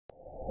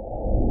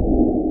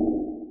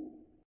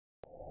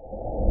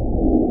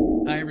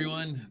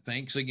everyone.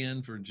 Thanks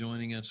again for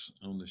joining us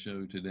on the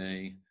show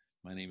today.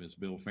 My name is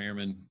Bill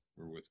Fairman.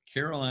 We're with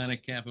Carolina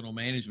Capital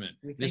Management.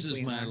 This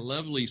is my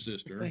lovely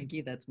sister. Thank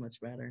you. That's much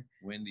better.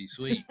 Wendy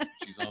Sweet.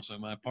 She's also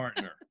my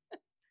partner.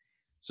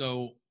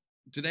 So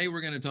today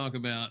we're going to talk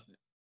about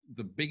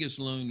the biggest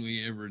loan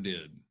we ever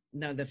did.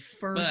 No, the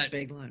first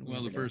big loan.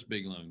 Well, the first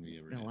big loan we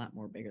ever did. A lot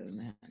more bigger than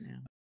that now.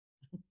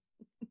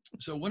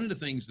 So one of the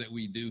things that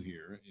we do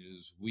here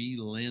is we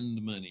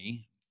lend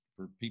money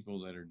for people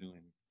that are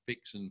doing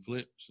fix and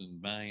flips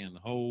and buy and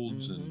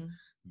holds and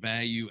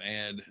value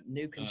add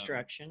new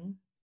construction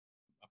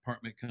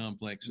apartment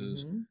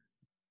complexes.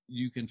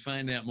 You can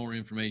find out more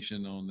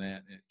information on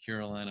that at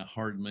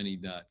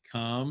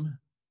carolinahardmoney.com.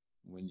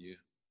 When the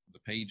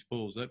page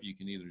pulls up, you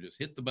can either just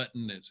hit the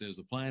button that says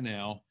apply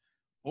now,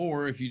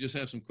 or if you just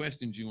have some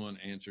questions you want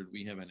answered,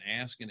 we have an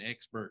Ask an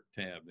Expert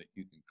tab that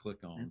you can click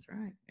on. That's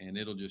right. And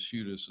it'll just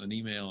shoot us an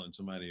email and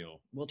somebody will.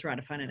 We'll try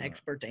to find an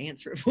expert to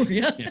answer it for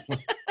you. Yeah,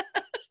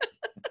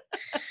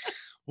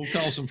 we'll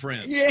call some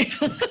friends. Yeah.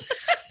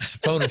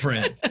 Phone a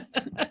friend.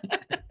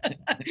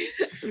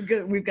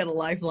 We've got a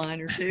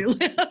lifeline or two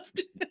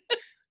left.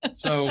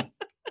 So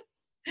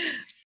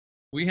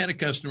we had a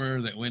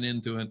customer that went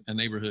into a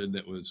neighborhood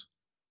that was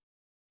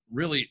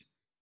really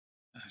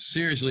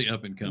seriously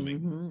up and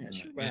coming.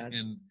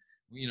 And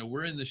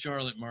we're in the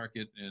Charlotte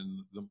market,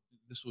 and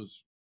this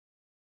was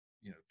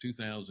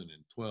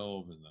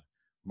 2012, and the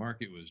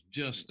market was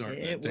just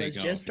starting to take off. It was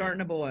just starting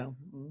to boil.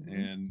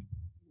 And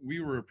we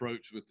were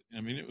approached with,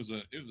 it was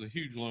a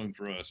huge loan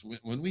for us.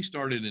 When we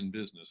started in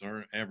business,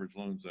 our average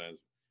loan size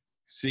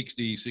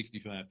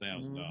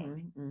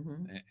 $65,000.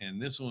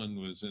 And this one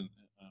was in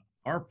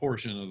our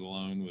portion of the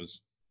loan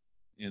was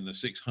in the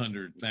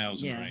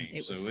 600,000 range.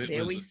 It was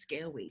very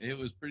scary. It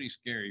was pretty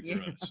scary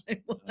for us.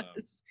 It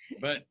was.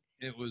 But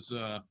it was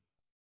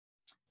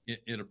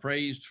it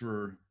appraised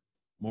for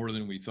more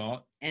than we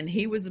thought. And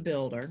he was a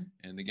builder,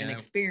 and an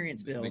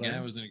experienced builder. The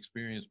guy was an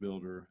experienced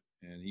builder,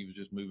 and he was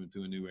just moving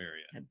to a new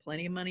area. Had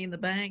plenty of money in the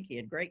bank. He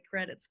had great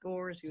credit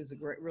scores. He was a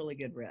really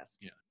good risk.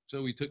 Yeah.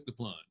 So we took the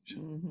plunge,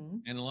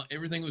 and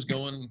everything was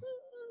going.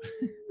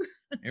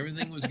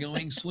 Everything was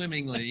going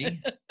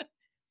swimmingly.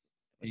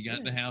 He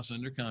got the house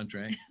under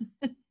contract,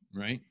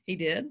 right? He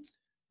did.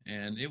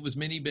 And it was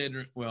many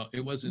bedroom. Well,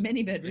 it wasn't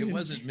many bedrooms. It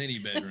wasn't many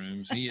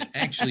bedrooms. He had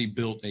actually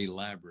built a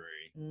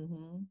library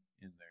in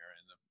there,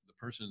 and the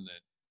person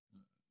that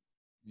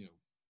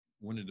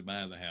wanted to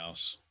buy the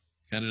house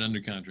got it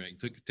under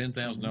contract, took a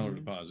 $10,000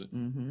 deposit.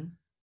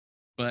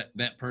 But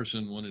that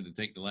person wanted to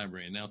take the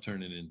library and now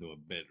turn it into a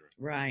bedroom.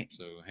 Right.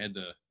 So had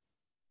to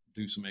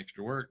do some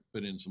extra work,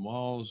 put in some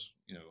walls,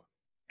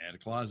 add a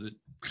closet.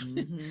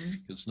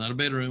 It's not a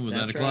bedroom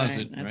without a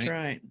closet. That's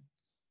right.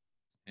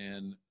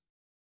 And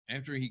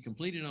after he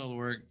completed all the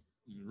work,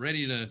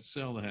 ready to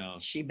sell the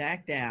house, she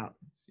backed out.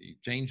 She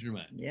changed her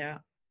mind. Yeah.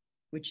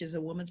 Which is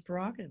a woman's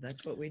prerogative.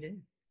 That's what we do.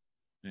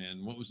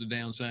 And what was the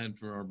downside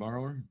for our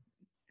borrower?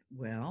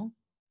 Well,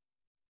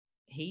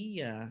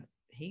 he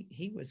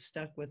was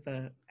stuck with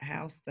a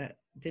house that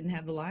didn't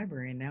have the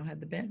library and now had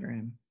the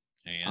bedroom.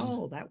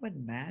 And that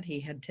wasn't bad.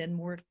 He had $10,000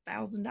 more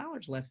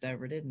left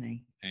over, didn't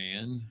he?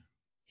 And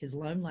his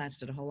loan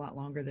lasted a whole lot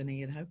longer than he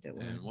had hoped it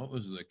would. And what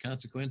was the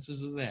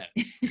consequences of that?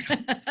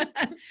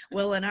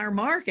 Well, in our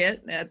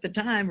market at the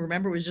time,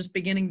 remember, it was just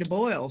beginning to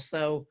boil.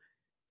 So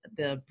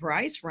the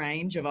price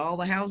range of all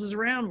the houses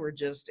around were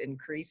just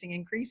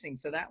increasing.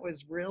 So that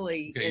was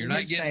really okay. You're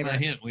not getting my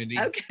hint, Wendy.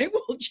 Okay,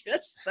 we'll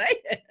just say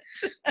it.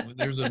 Well,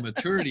 there's a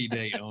maturity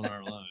date on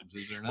our loans,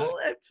 is there not? Well,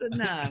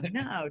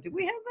 no. Did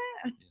we have that?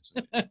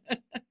 Yes,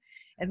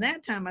 and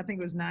that time, I think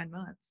it was 9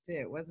 months too.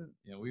 It wasn't.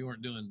 Yeah, we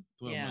weren't doing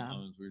 12-month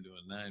loans. We were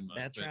doing 9 months.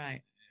 That's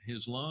right.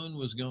 His loan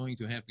was going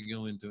to have to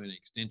go into an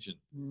extension.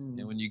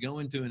 And when you go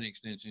into an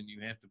extension,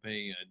 you have to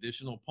pay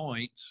additional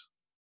points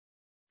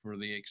for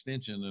the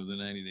extension of the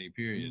 90-day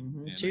period.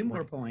 And 2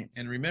 more points.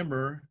 And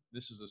remember,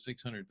 this is a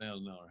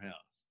 $600,000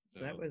 house.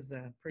 So that was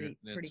pretty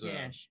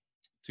cash.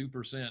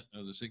 2%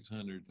 of the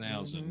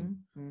 600,000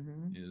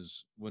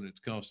 is what it's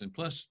costing.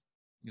 Plus,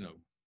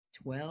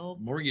 $12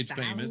 mortgage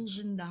payments,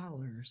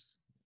 $1,000,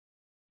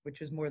 which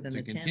was more than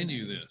to the 10.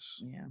 continue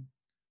this. Yeah.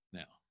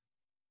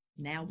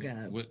 Now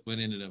go. What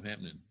ended up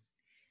happening?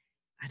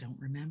 I don't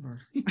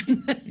remember.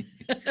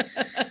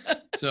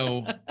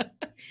 So I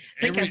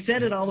think I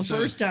said it all the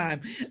first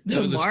time.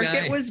 The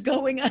market was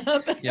going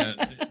up. Yeah.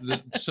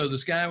 So the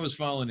sky was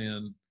falling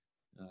in.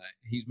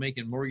 He's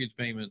making mortgage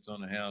payments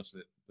on a house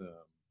that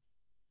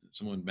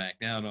someone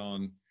backed out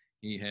on.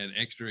 He had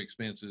extra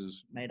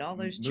expenses. Made all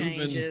those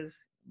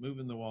changes.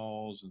 Moving the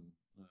walls and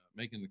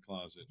making the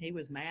closet. He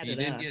was mad at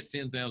us. He did get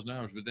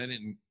 $10,000, but that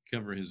didn't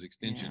cover his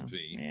extension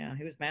fee. Yeah,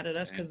 he was mad at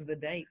us because of the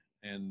date.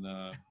 And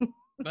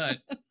but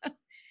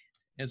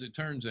as it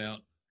turns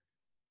out,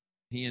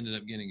 he ended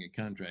up getting a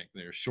contract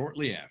there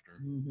shortly after.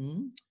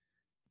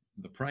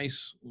 The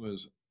price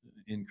was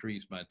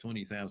increased by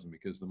 $20,000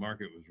 because the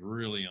market was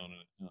really on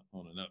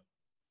an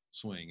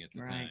upswing at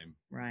the time.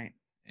 Right.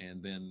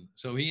 And then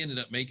so he ended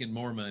up making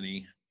more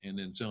money and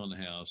then selling the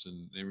house,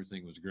 and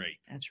everything was great.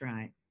 That's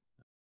right.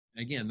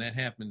 again, that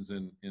happens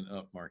in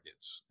up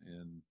markets,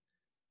 and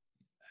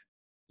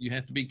you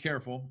have to be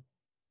careful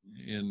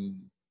in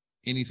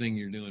anything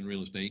you're doing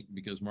real estate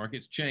because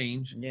markets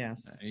change.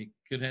 Yes. It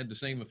could have had the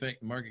same effect.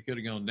 The market could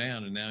have gone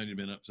down and now it'd have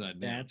been upside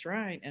down. That's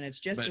right. And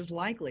it's just But- as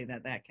likely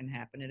that that can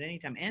happen at any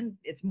time. And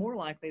it's more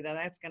likely that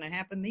that's going to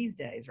happen these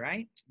days,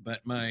 right?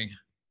 But my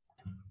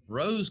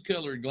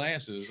rose-colored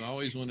glasses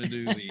always want to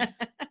do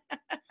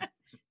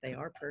They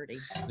are pretty.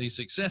 the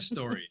success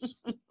stories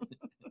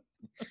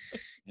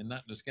and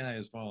not the sky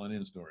is falling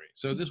in story.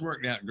 So this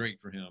worked out great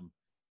for him.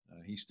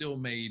 He still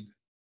made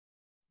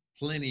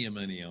plenty of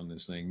money on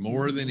this thing,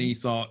 more than he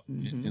thought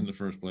in the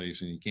first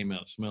place, and he came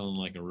out smelling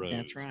like a rose.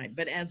 That's right.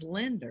 But as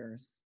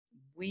lenders,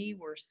 we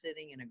were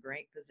sitting in a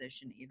great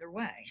position either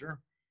way.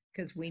 Sure.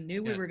 Because we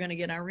knew we were going to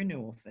get our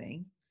renewal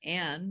fee,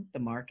 and the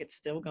market's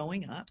still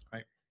going up.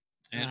 Right.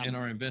 And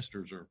our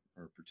investors are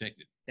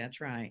protected.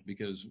 That's right.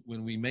 Because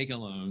when we make a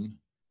loan,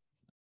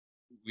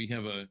 we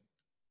have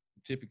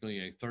typically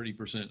a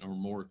 30% or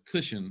more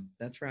cushion.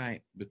 That's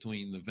right.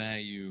 Between the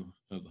value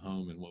of the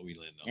home and what we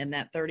lend on. And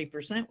that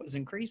 30% was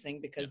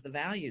increasing because the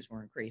values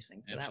were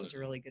increasing. So that was a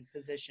really good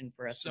position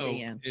for us to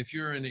be in. If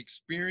you're an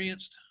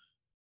experienced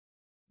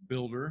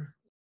builder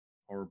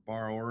or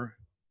borrower,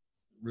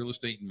 real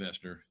estate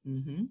investor,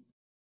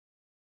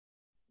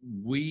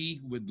 we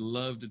would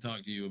love to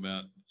talk to you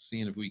about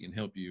seeing if we can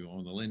help you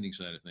on the lending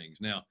side of things.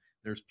 Now,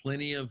 there's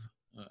plenty of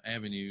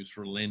avenues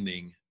for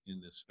lending in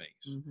this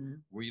space.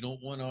 We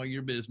don't want all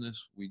your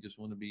business. We just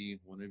want to be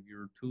one of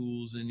your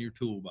tools in your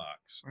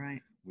toolbox. Right.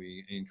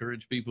 We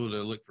encourage people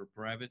to look for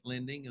private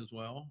lending as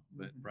well,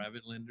 but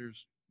private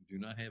lenders do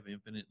not have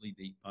infinitely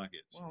deep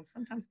pockets. Well,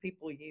 sometimes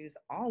people use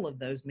all of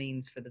those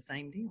means for the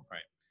same deal.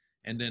 Right.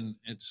 And then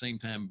at the same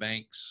time,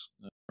 banks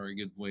are a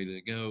good way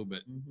to go,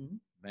 but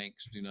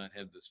banks do not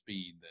have the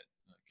speed that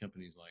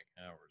companies like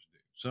ours do.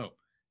 So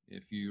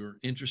if you're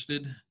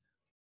interested,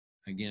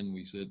 again,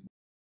 we said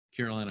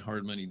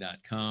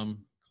CarolinaHardMoney.com.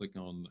 Click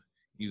on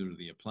either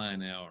the apply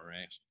now or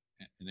ask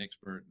an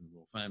expert and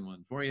we'll find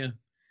one for you.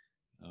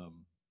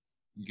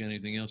 You got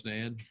anything else to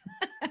add?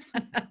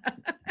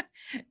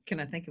 Can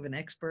I think of an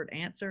expert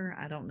answer?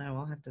 I don't know.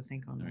 I'll have to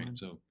think on All one. right,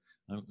 so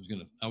I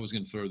was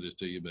gonna throw this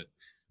to you, but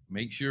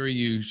make sure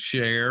you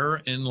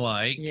share and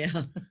like.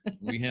 Yeah.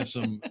 We have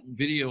some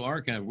video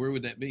archive. Where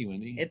would that be,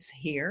 Wendy? It's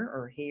here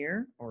or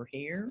here or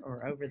here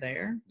or over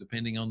there.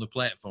 Depending on the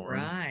platform.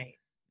 Right.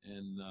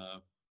 And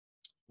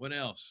what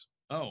else?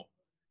 Oh,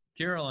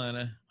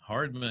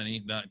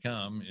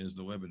 CarolinaHardMoney.com is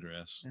the web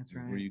address. That's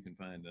right. Where you can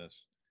find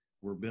us.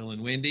 We're Bill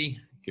and Wendy,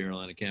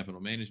 Carolina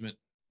Capital Management.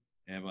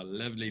 Have a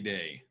lovely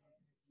day.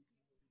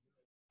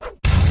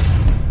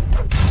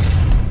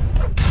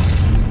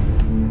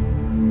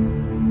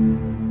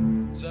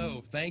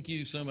 So thank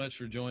you so much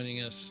for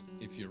joining us.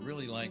 If you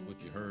really like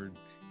what you heard,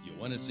 you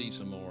want to see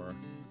some more,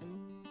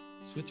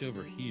 switch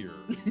over here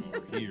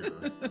or here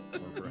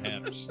or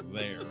perhaps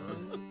there.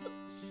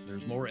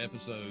 There's more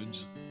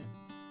episodes,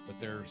 but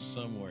they're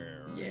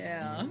somewhere.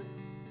 Yeah.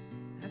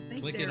 I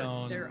think Click it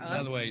on. they're up.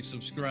 By the way,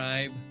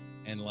 subscribe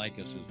and like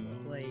us as well.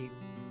 Please.